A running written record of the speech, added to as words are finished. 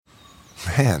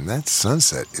Man, that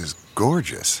sunset is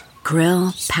gorgeous.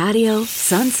 Grill, patio,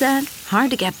 sunset.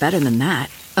 Hard to get better than that.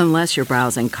 Unless you're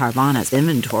browsing Carvana's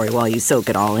inventory while you soak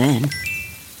it all in.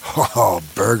 Oh,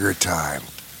 burger time.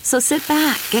 So sit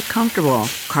back, get comfortable.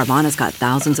 Carvana's got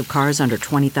thousands of cars under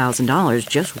 $20,000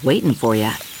 just waiting for you.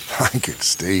 I could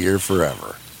stay here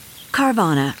forever.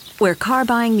 Carvana, where car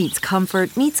buying meets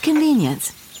comfort meets convenience.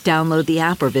 Download the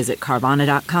app or visit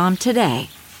Carvana.com today.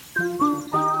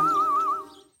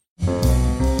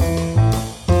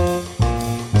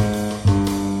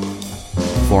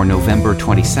 For November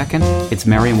 22nd, it's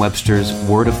Merriam-Webster's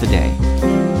Word of the Day.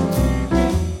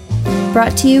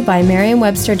 Brought to you by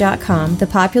Merriam-Webster.com, the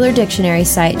popular dictionary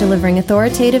site delivering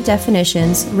authoritative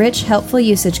definitions, rich, helpful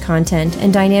usage content,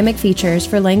 and dynamic features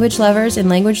for language lovers and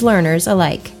language learners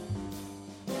alike.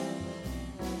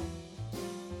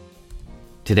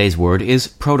 Today's word is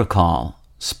prōtokoll,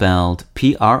 spelled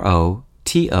Protokol.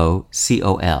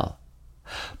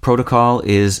 Protocol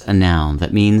is a noun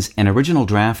that means an original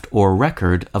draft or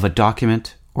record of a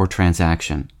document or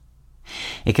transaction.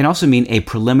 It can also mean a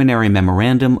preliminary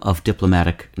memorandum of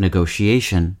diplomatic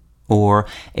negotiation or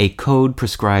a code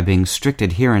prescribing strict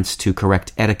adherence to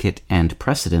correct etiquette and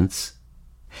precedence.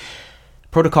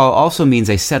 Protocol also means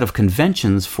a set of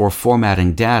conventions for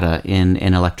formatting data in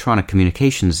an electronic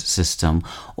communications system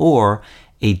or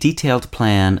a detailed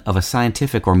plan of a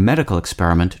scientific or medical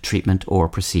experiment, treatment, or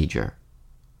procedure.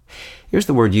 Here's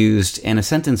the word used in a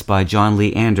sentence by Jon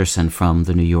Lee Anderson from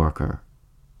The New Yorker.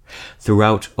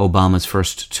 Throughout Obama's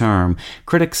first term,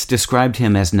 critics described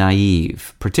him as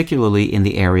naïve, particularly in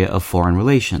the area of foreign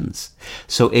relations,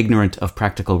 so ignorant of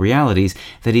practical realities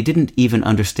that he didn't even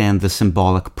understand the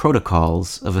symbolic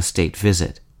protocols of a state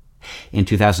visit. In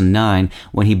 2009,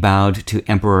 when he bowed to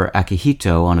Emperor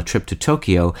Akihito on a trip to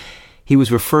Tokyo, he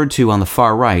was referred to on the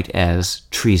far right as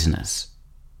treasonous.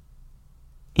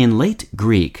 In late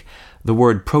Greek, the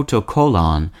word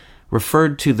prōtokollon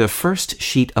referred to the first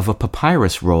sheet of a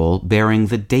papyrus roll bearing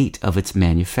the date of its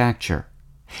manufacture.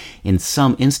 In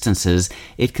some instances,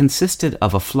 it consisted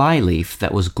of a flyleaf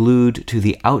that was glued to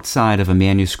the outside of a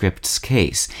manuscript's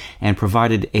case and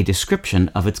provided a description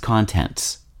of its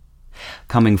contents.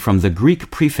 Coming from the Greek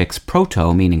prefix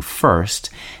prōto, meaning first,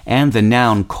 and the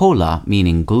noun kolla,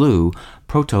 meaning glue,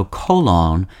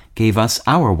 prōtokollon gave us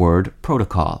our word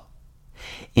protocol.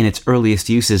 In its earliest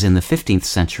uses in the 15th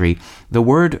century, the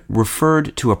word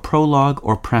referred to a prologue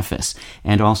or preface,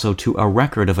 and also to a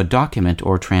record of a document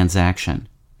or transaction.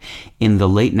 In the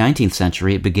late 19th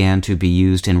century, it began to be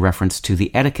used in reference to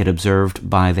the etiquette observed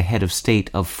by the head of state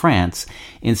of France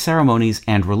in ceremonies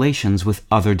and relations with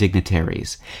other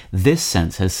dignitaries. This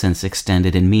sense has since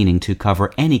extended in meaning to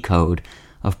cover any code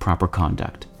of proper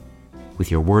conduct.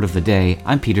 With your Word of the Day,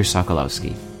 I'm Peter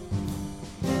Sokolowski.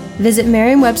 Visit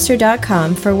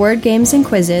Merriam-Webster.com for word games and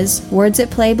quizzes, words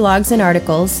at play blogs and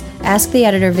articles, Ask the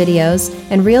Editor videos,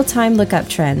 and real-time lookup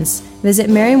trends. Visit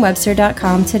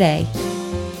Merriam-Webster.com today.